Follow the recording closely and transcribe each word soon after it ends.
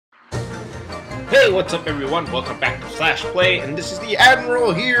Hey, what's up everyone? Welcome back to Flashplay, and this is the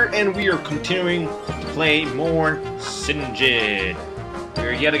Admiral here, and we are continuing to play more Sinjid.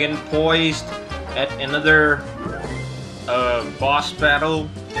 We're yet again poised at another boss battle,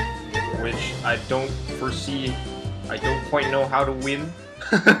 which I don't foresee. I don't quite know how to win.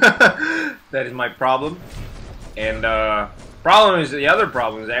 That is my problem. And the other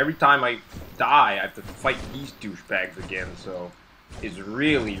problem is that every time I die, I have to fight these douchebags again, so it's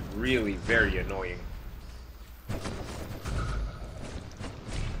really, really very annoying.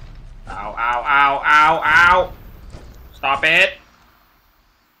 Ow, ow, ow, ow, ow! Stop it!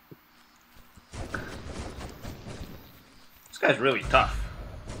 This guy's really tough.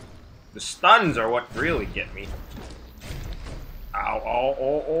 The stuns are what really get me. Ow, oh,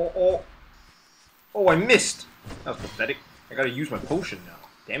 oh, oh, oh. Oh, I missed! That was pathetic. I gotta use my potion now.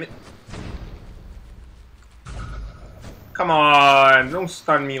 Damn it. Come on, don't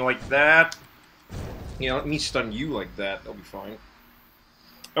stun me like that. You know, let me stun you like that. That'll be fine.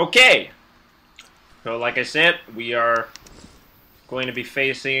 Okay. So, like I said, we are going to be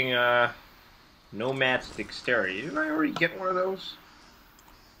facing Nomad's Dexterity. Didn't I already get one of those?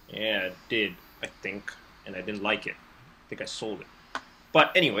 Yeah, I did, I think. And I didn't like it. I think I sold it.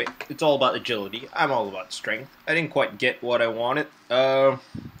 But anyway, it's all about agility. I'm all about strength. I didn't quite get what I wanted.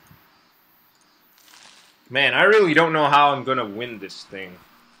 Man, I really don't know how I'm gonna win this thing.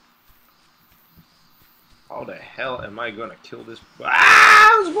 How the hell am I gonna kill this?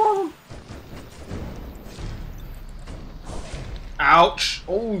 Ah! That's horrible! Ouch!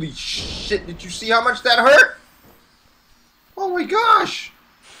 Holy shit! Did you see how much that hurt? Oh my gosh!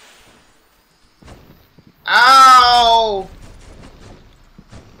 Ow!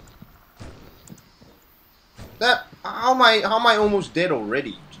 How am I almost dead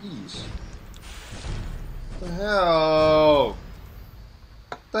already? Jeez. What the hell?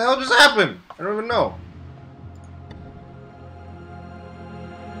 What the hell just happened? I don't even know.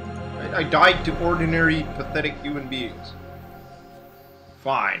 I died to ordinary, pathetic human beings.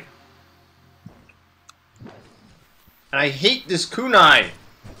 Fine. And I hate this kunai.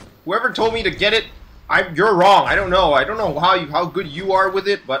 Whoever told me to get it, you're wrong. I don't know. I don't know how good you are with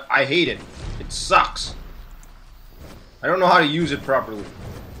it, but I hate it. It sucks. I don't know how to use it properly.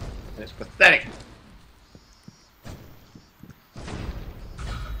 And it's pathetic.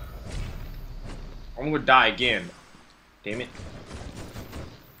 I'm gonna die again. Damn it.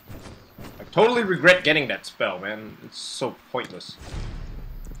 I totally regret getting that spell, man. It's so pointless.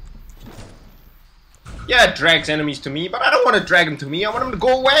 Yeah, it drags enemies to me, but I don't want to drag them to me. I want them to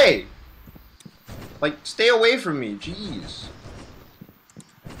go away. Like, stay away from me. Jeez.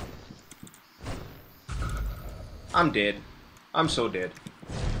 I'm dead. I'm so dead.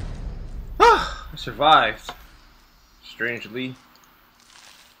 I survived. Strangely.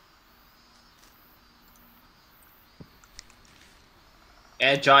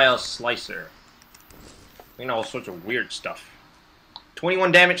 Agile Slicer. You know, all sorts of weird stuff.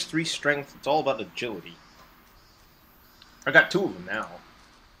 21 damage, 3 strength. It's all about agility. I got 2 of them now.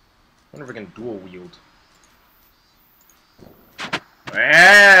 I wonder if I can dual wield.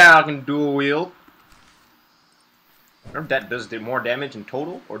 Yeah, I can dual wield. I wonder if that does more damage in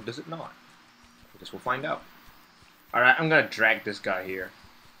total, or does it not? I guess we'll find out. Alright, I'm gonna drag this guy here.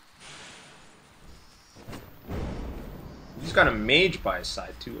 He's got a mage by his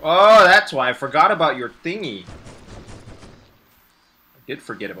side, too. Oh, that's why. I forgot about your thingy. I did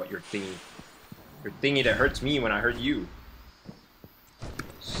forget about your thingy. Your thingy that hurts me when I hurt you.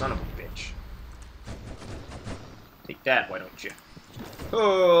 Son of a bitch. Take that, why don't you?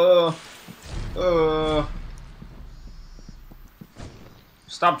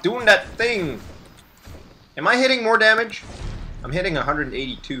 Stop doing that thing! Am I hitting more damage? I'm hitting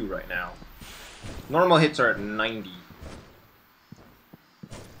 182 right now. Normal hits are at 90.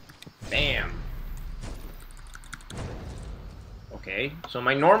 Bam. Okay, so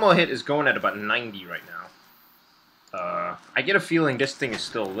my normal hit is going at about 90 right now. I get a feeling this thing is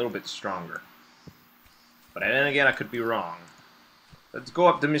still a little bit stronger. But then again, I could be wrong. Let's go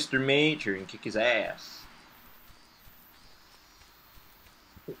up to Mr. Mage here and kick his ass.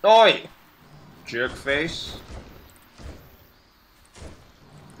 Oi! Jerk face.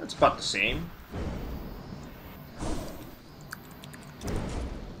 That's about the same.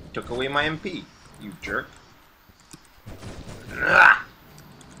 Took away my MP, you jerk. Nah!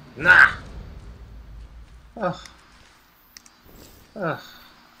 Nah! Ugh. Ugh.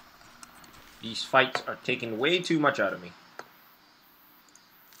 These fights are taking way too much out of me.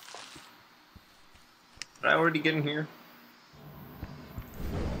 Did I already get in here?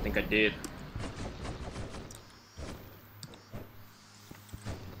 I think I did.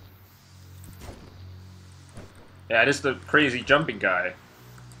 Yeah, this is the crazy jumping guy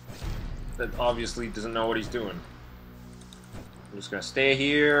that obviously doesn't know what he's doing. I'm just gonna stay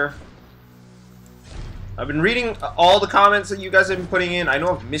here. I've been reading all the comments that you guys have been putting in. I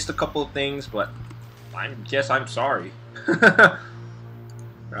know I've missed a couple of things, but I guess I'm sorry.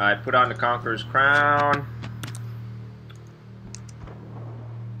 Alright, put on the Conqueror's crown.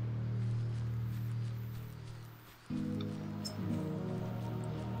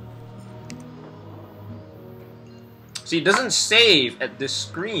 See, it doesn't save at this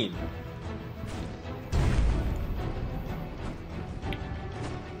screen.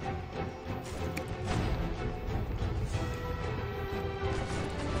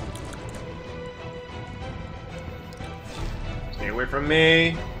 Stay away from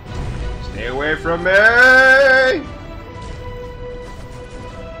me. Stay away from me.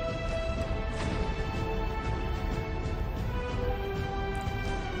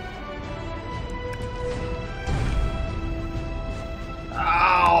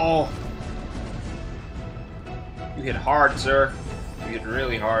 Ow! You hit hard, sir. You hit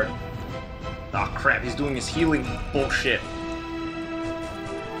really hard. Oh crap, he's doing his healing bullshit.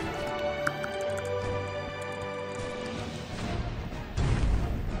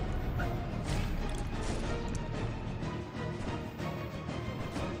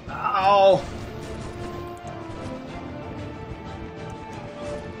 Ow!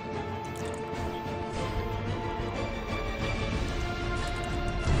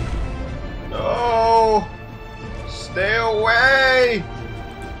 No! Stay away!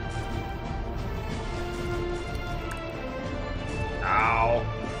 Ow.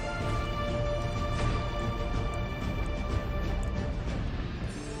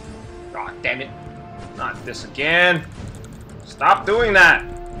 God damn it. Not this again. Stop doing that.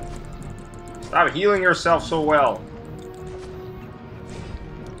 Stop healing yourself so well.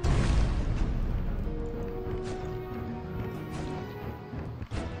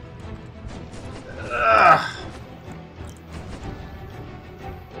 Ugh.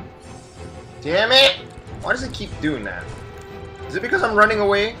 Damn it! Why does it keep doing that? Is it because I'm running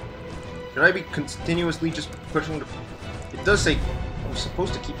away? Should I be continuously just pushing the... It does say I'm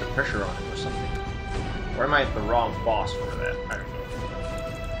supposed to keep the pressure on it or something. Or am I the wrong boss for that? I don't know.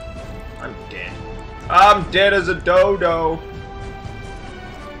 I'm dead. I'm dead as a dodo!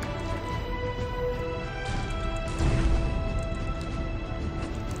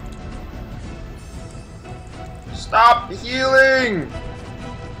 Stop healing!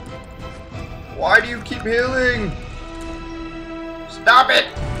 Why do you keep healing? Stop it!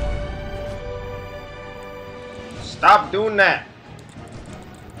 Stop doing that!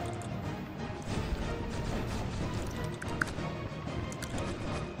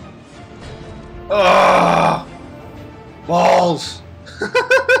 Ugh! Balls!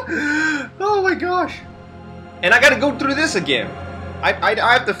 Oh my gosh! And I gotta go through this again. I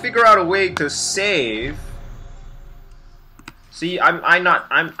have to figure out a way to save. See,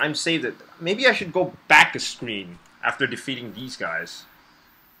 I'm saved it. Maybe I should go back a screen after defeating these guys.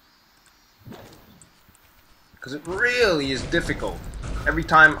 Because it really is difficult. Every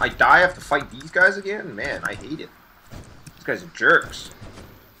time I die, I have to fight these guys again? Man, I hate it. These guys are jerks.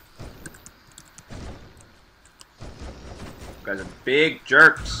 These guys are big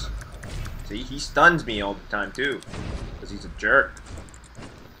jerks. See, he stuns me all the time too. Because he's a jerk.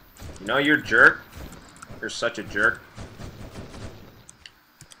 You know you're a jerk? You're such a jerk.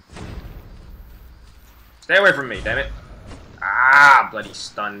 Stay away from me, damn it. Ah, bloody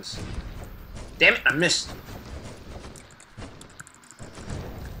stuns. Damn it, I missed.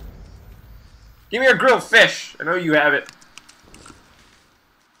 Give me your grilled fish. I know you have it.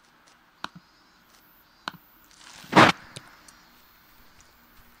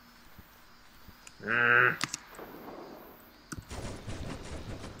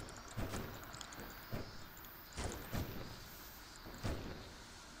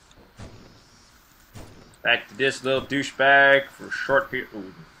 Back to this little douchebag for a short period.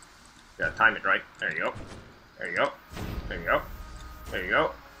 Ooh, gotta time it right. There you go. There you go. There you go. There you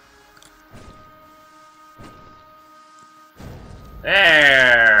go.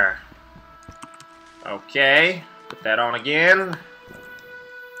 There. Okay. Put that on again.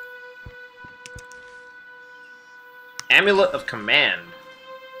 Amulet of Command.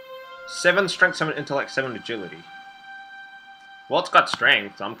 7 strength, 7 intellect, 7 agility. Well, it's got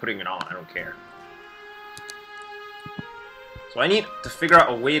strength, so I'm putting it on. I don't care. So I need to figure out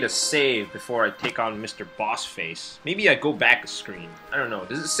a way to save before I take on Mr. Bossface. Maybe I go back a screen. I don't know.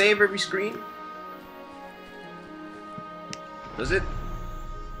 Does it save every screen? Does it?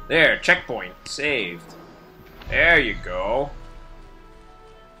 There, checkpoint. Saved. There you go.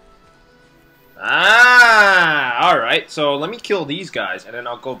 Ah! Alright, so let me kill these guys, and then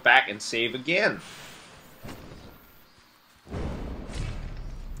I'll go back and save again.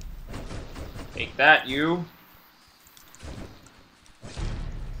 Take that, you.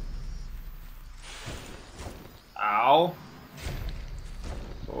 Ow.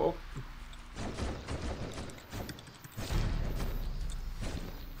 Oh.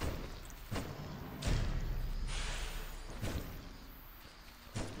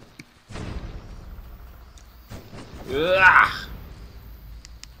 Ugh.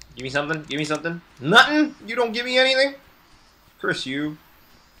 Give me something. Give me something. Nothing? You don't give me anything? Curse you.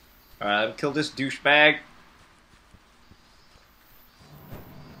 Alright, kill this douchebag.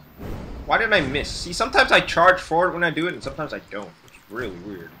 Why did I miss? See, sometimes I charge forward when I do it, and sometimes I don't, which is really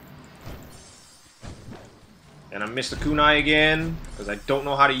weird. And I missed the kunai again, because I don't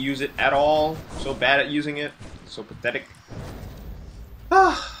know how to use it at all. I'm so bad at using it. So pathetic.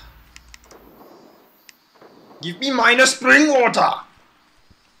 Ah. Give me minus spring water!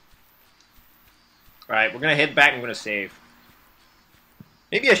 Alright, we're gonna head back and we're gonna save.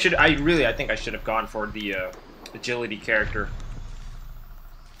 Maybe I should, I think I should have gone for the agility character.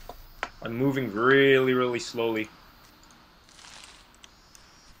 I'm moving really, really slowly.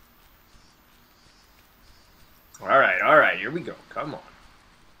 Alright, here we go. Come on.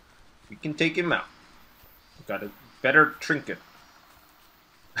 We can take him out. We've got a better trinket.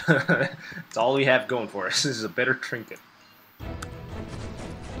 That's all we have going for us. This is a better trinket.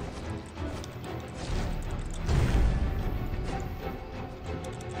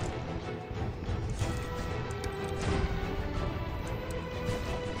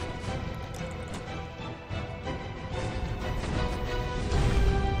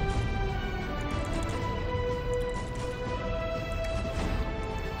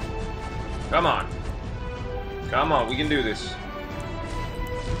 Come on. Come on, we can do this.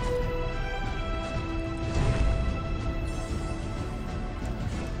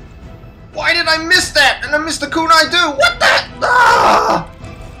 Why did I miss that? And I missed the kunai too! What the? Ah!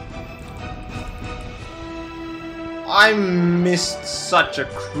 I missed such a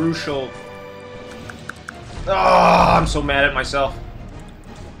crucial... Ah, I'm so mad at myself.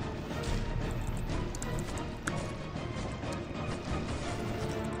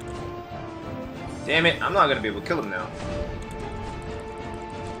 Damn it, I'm not gonna be able to kill him now.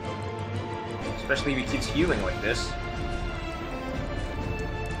 Especially if he keeps healing like this.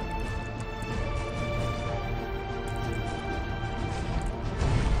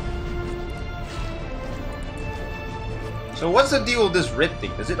 So what's the deal with this red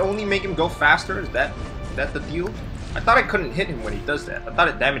thing? Does it only make him go faster? Is that the deal? I thought I couldn't hit him when he does that. I thought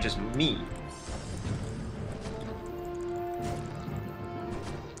it damages me.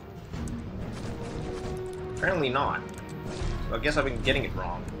 Apparently not. So I guess I've been getting it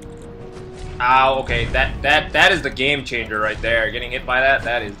wrong. Ow, okay, that is the game changer right there. Getting hit by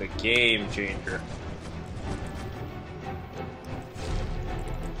that is the game changer.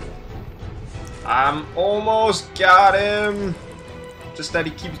 I'm almost got him. Just that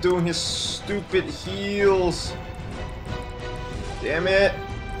he keeps doing his stupid heals. Damn it.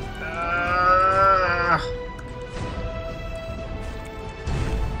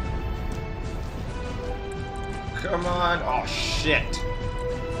 Come on. Oh, shit.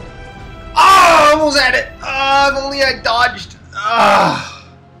 Oh, almost had it. Oh, if only I dodged.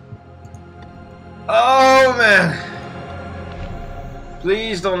 Oh, man.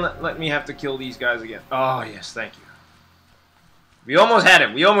 Please don't let me have to kill these guys again. Oh, yes, thank you. We almost had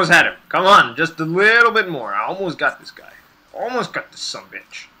him. We almost had him. Come on, just a little bit more. I almost got this guy. Almost got this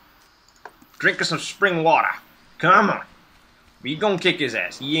sumbitch. Drink some spring water. Come on. We gonna kick his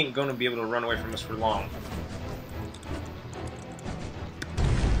ass. He ain't gonna be able to run away from us for long.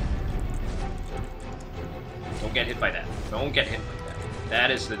 Don't get hit by that. Don't get hit by that. That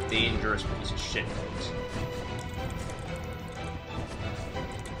is the dangerous piece of shit.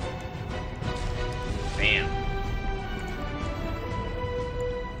 Bam.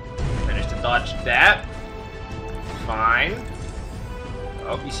 Managed to dodge that. Fine.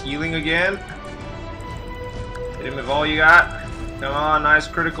 Oh, he's healing again. Hit him with all you got. Come on, nice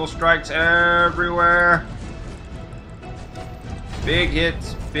critical strikes everywhere. Big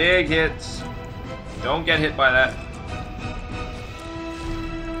hits, big hits. Don't get hit by that.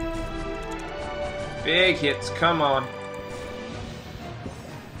 Big hits, come on.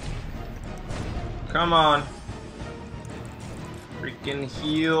 Come on. Freaking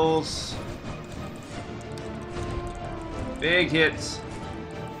heals. Big hits.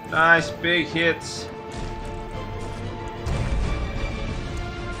 Nice big hits.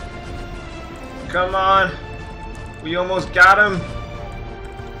 Come on. We almost got him.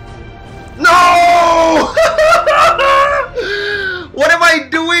 No!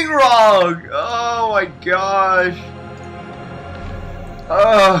 dog! Oh my gosh!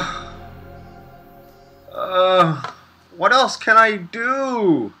 What else can I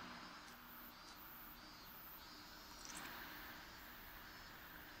do?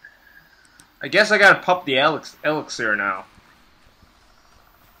 I guess I gotta pop the elixir now.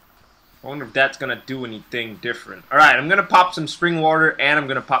 I wonder if that's gonna do anything different. Alright, I'm gonna pop some spring water and I'm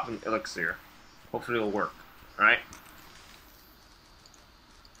gonna pop some elixir. Hopefully it'll work. Alright?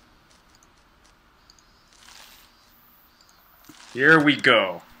 Here we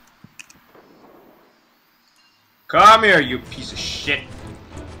go. Come here, you piece of shit.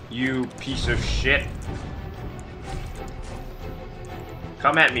 You piece of shit.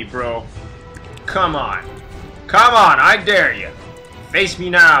 Come at me, bro. Come on. Come on, I dare you. Face me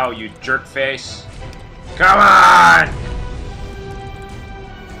now, you jerk face. Come on!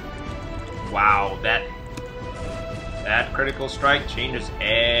 Wow, that critical strike changes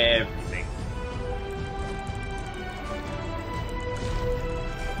everything.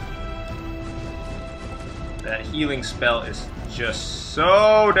 That healing spell is just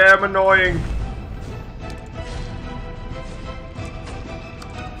so damn annoying.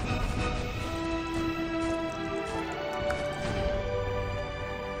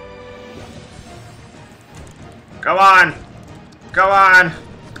 Come on! Come on!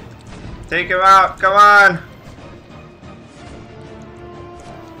 Take him out! Come on!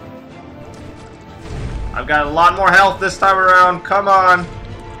 I've got a lot more health this time around. Come on!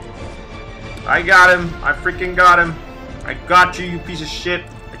 I got him! I freaking got him! I got you, you piece of shit!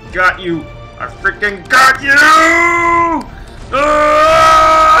 I got you! I freaking got you! No!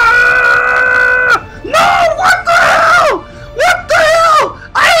 What the hell? What the hell?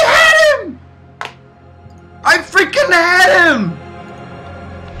 I had him! I freaking had him!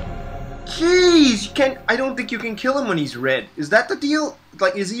 Jeez, you can't. I don't think you can kill him when he's red. Is that the deal?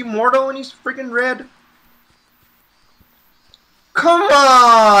 Like, is he immortal when he's freaking red? Come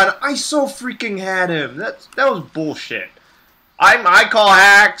on! I so freaking had him. That was bullshit. I call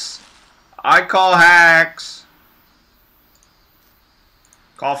hacks. I call hacks.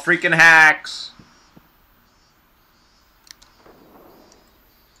 Call freaking hacks.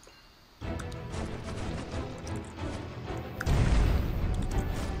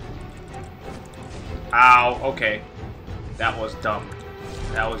 Ow, okay. That was dumb.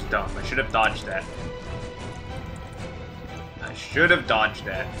 That was dumb. I should have dodged that. I should have dodged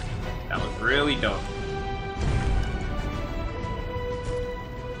that. That was really dumb.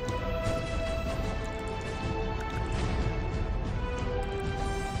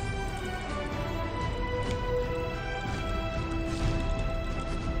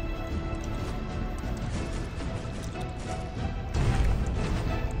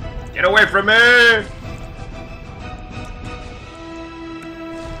 Get away from me!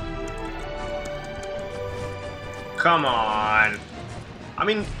 Come on. I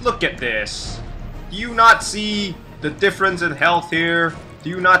mean, look at this. Do you not see the difference in health here? Do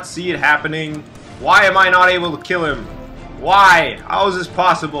you not see it happening? Why am I not able to kill him? Why? How is this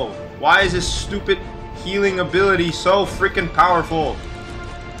possible? Why is this stupid healing ability so freaking powerful?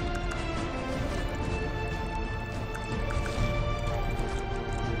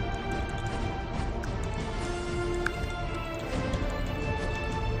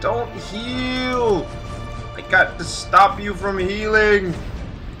 Don't heal! I got to stop you from healing!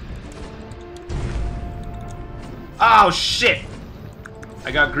 Oh, shit!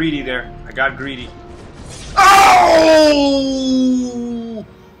 I got greedy there. I got greedy. Oh!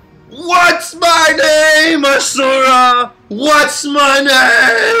 What's my name, Asura? What's my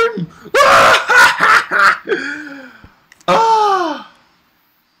name? Ah!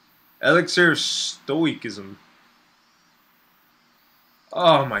 Elixir of Stoicism.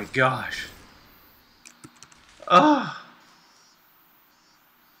 Oh my gosh. Ah.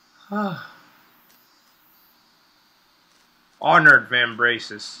 Ah. Honored Van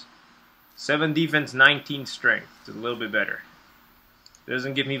Braces. 7 defense, 19 strength. It's a little bit better.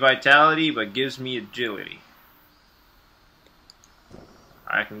 Doesn't give me vitality, but gives me agility.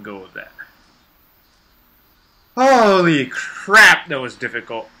 I can go with that. Holy crap, that was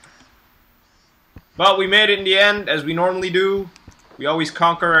difficult. But we made it in the end, as we normally do. We always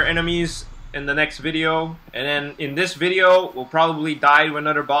conquer our enemies in the next video. And then in this video, we'll probably die to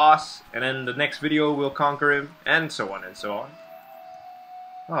another boss. And then the next video, we'll conquer him. And so on and so on.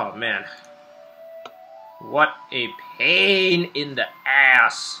 Oh, man. What a pain in the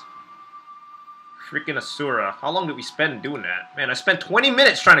ass. Freaking Asura. How long did we spend doing that? Man, I spent 20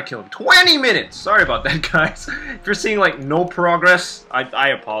 minutes trying to kill him. 20 minutes! Sorry about that, guys. If you're seeing, like, no progress, I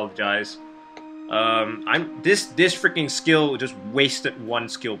apologize. This freaking skill just wasted 1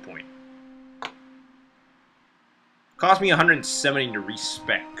 skill point. Cost me 170 to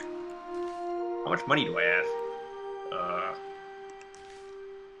respec. How much money do I have?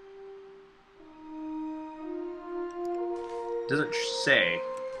 Doesn't say.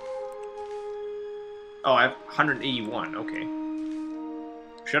 Oh, I have 181. Okay.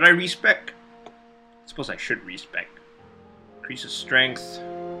 Should I respec? I suppose I should respec. Increases strength.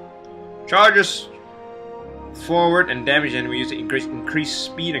 Charges forward and damage enemies to increase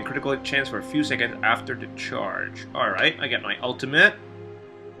speed and critical hit chance for a few seconds after the charge. Alright, I got my ultimate.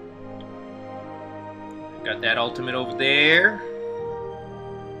 Got that ultimate over there.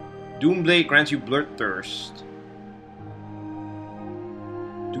 Doomblade grants you Bloodthirst.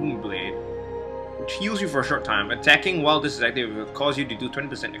 Doomblade, which heals you for a short time. Attacking while this is active will cause you to do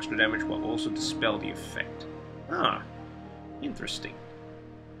 20% extra damage while also dispel the effect. Ah, interesting.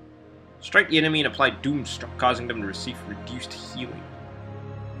 Strike the enemy and apply Doomstruck, causing them to receive reduced healing.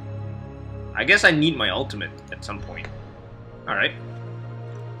 I guess I need my ultimate at some point. Alright.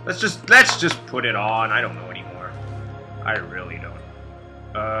 Let's just put it on. I don't know anymore. I really don't.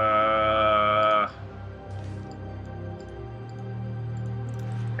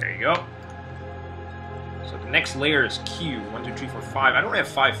 There you go. So the next layer is Q. 1, 2, 3, 4, 5. I don't have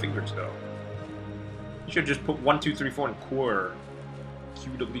 5 fingers though. You should just put 1, 2, 3, 4 in quarter.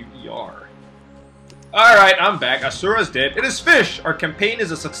 QWER. Alright, I'm back. Asura's dead. It is fish! Our campaign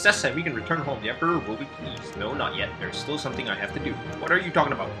is a success and we can return home. The Emperor will be pleased. No, not yet. There's still something I have to do. What are you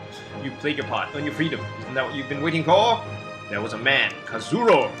talking about? You played your part. Earn your freedom. Isn't that what you've been waiting for? There was a man,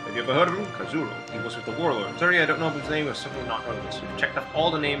 Kazuro. Have you ever heard of him? Kazuro. He was with the warlord. I'm sorry, I don't know if his name was simply not relevant. We've checked off all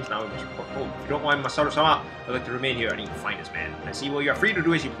the names, now we must report home. If you don't mind, Masaru-sama, I'd like to remain here. I need to find this man. I see, well, you are free to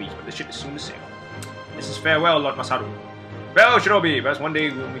do as you please, but the ship is soon to sail. This is farewell, Lord Masaru. Farewell, Shinobi. Perhaps one day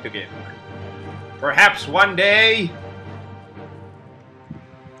we'll meet again. Perhaps one day.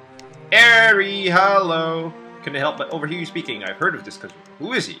 Eri, hello. Couldn't help but overhear you speaking. I've heard of this Kazuro.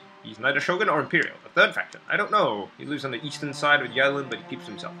 Who is he? He's neither Shogun or Imperial. The third faction. I don't know. He lives on the eastern side of the island, but he keeps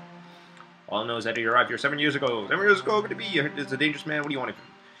himself. All I know is that he arrived here 7 years ago. 7 years ago, could it be? He's a dangerous man. What do you want of him?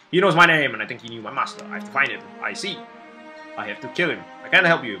 He knows my name, and I think he knew my master. I have to find him. I see. I have to kill him. I can't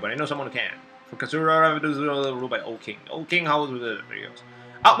help you, but I know someone who can. For Kazuro, I was ruled by Old King. Old King howls with the videos.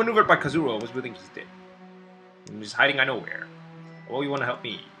 Outmaneuvered by Kazuro, was willing he's dead. He's hiding I know where. Oh, you want to help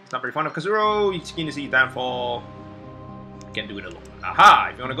me? He's not very fond of Kazuro. He's keen to see his downfall. Can't do it alone. Aha!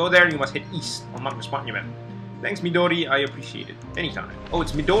 If you want to go there, you must head east. I'll mark the spot in your map. Thanks, Midori. I appreciate it. Anytime. Oh,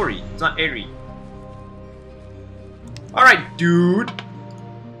 it's Midori. It's not Eri. Alright, dude.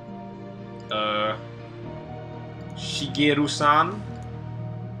 Shigeru-san.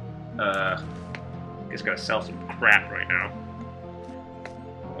 Just gotta sell some crap right now.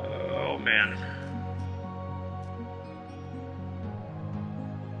 Oh, man.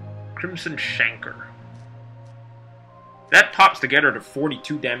 Crimson Shanker. That pops together to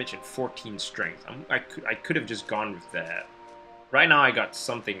 42 damage and 14 strength. I could have just gone with that. Right now I got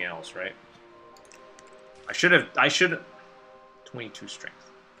something else, right? I should have 22 strength.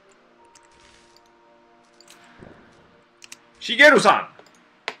 Shigeru-san!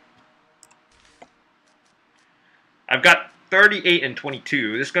 I've got 38 and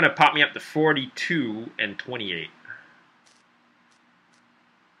 22. This is gonna pop me up to 42 and 28.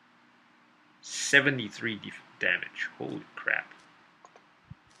 73 damage. Holy crap.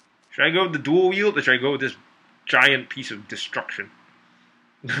 Should I go with the dual wield or should I go with this giant piece of destruction?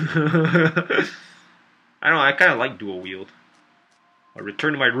 I don't know, I kind of like dual wield. I'll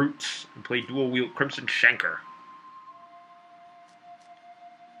return to my roots and play dual wield Crimson Shanker.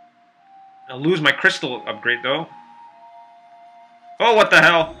 I'll lose my crystal upgrade though. Oh, what the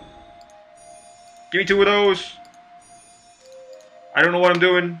hell? Give me 2 of those. I don't know what I'm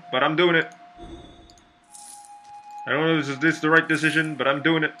doing, but I'm doing it. I don't know if this is the right decision, but I'm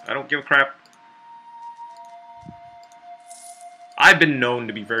doing it. I don't give a crap. I've been known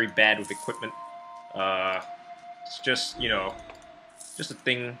to be very bad with equipment. It's just, you know, just a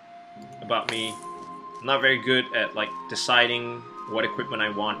thing about me. I'm not very good at, like, deciding what equipment I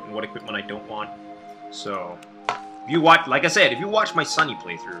want and what equipment I don't want. So, if you watch, like I said, if you watch my Sunny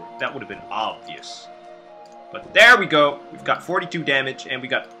playthrough, that would have been obvious. But there we go. We've got 42 damage, and we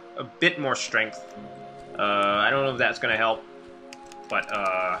got a bit more strength. I don't know if that's gonna help, but,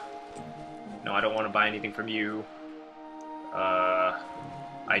 no, I don't want to buy anything from you.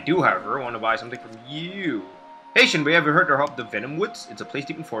 I do, however, want to buy something from you. Hey, Shinbei, have you heard of the Venom Woods? It's a place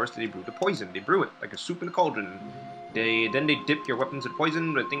deep in the forest that they brew the poison. They brew it like a soup in a cauldron. Then they dip your weapons in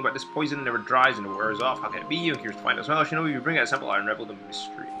poison, but the thing about this poison never dries and it wears off. How can it be? I'm curious to find out as well. Shinobi, you bring out a sample, I unravel the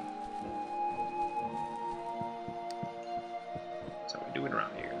mystery. That's how we do it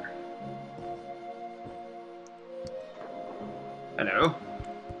around here. Hello.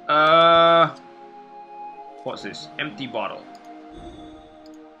 What's this? Empty bottle.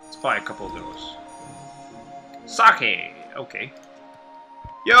 Let's buy a couple of those. Sake! Okay.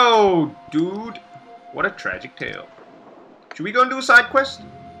 Yo, dude! What a tragic tale. Should we go and do a side quest?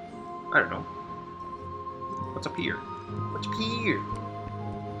 I don't know. What's up here? What's up here?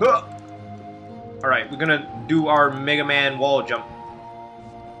 Huh! Alright, we're gonna do our Mega Man wall jump.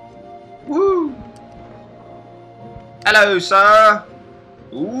 Woo! Hello, sir!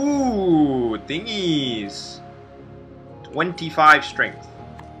 Ooh, thingies! 25 strength.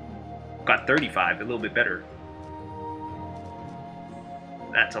 Got 35, a little bit better.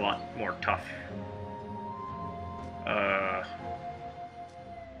 That's a lot more tough.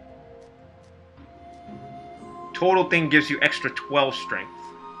 Total thing gives you extra 12 strength.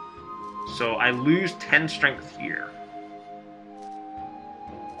 So I lose 10 strength here.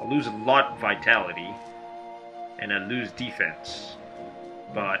 I lose a lot of vitality. And I lose defense.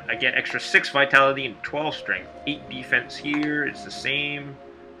 But I get extra 6 vitality and 12 strength. 8 defense here, it's the same.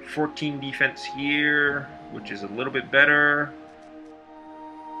 14 defense here, which is a little bit better.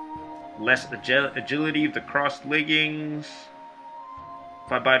 Less agility of the crossed leggings.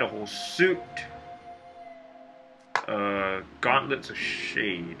 If I buy the whole suit. Gauntlets of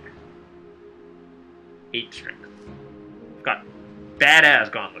Shade. 8 strength. Got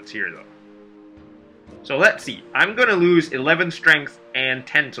badass gauntlets here though. So let's see. I'm going to lose 11 strength and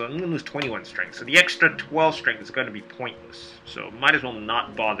 10, so I'm going to lose 21 strength. So the extra 12 strength is going to be pointless. So might as well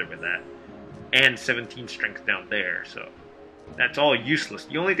not bother with that. And 17 strength down there, so that's all useless.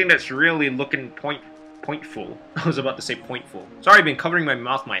 The only thing that's really looking pointful, I was about to say pointful. Sorry, I've been covering my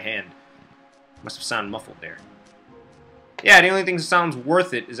mouth with my hand. Must have sounded muffled there. Yeah, the only thing that sounds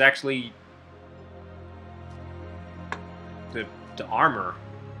worth it is actually the armor.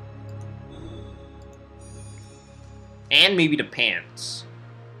 And maybe the pants.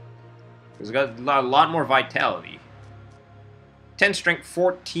 Because it got a lot more vitality. 10 strength,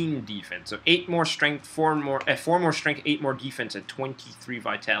 14 defense. So 8 more strength, 4 more strength, 8 more defense, and 23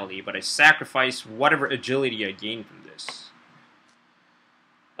 vitality. But I sacrifice whatever agility I gain from this.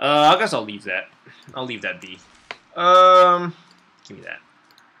 I guess I'll leave that. I'll leave that be. Give me that.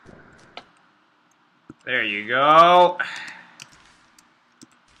 There you go.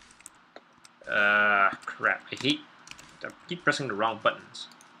 Crap. I keep pressing the wrong buttons.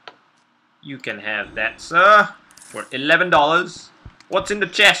 You can have that, sir, for $11. What's in the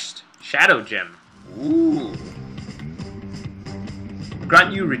chest? Shadow Gem. Ooh.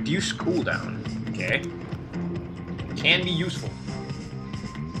 Grant you reduced cooldown. Okay. Can be useful.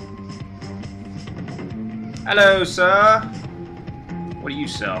 Hello, sir. What do you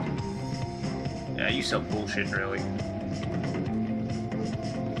sell? Yeah, you sell bullshit, really.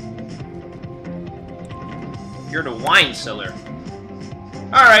 You're the wine seller.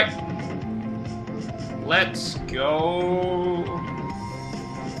 Alright. Let's go.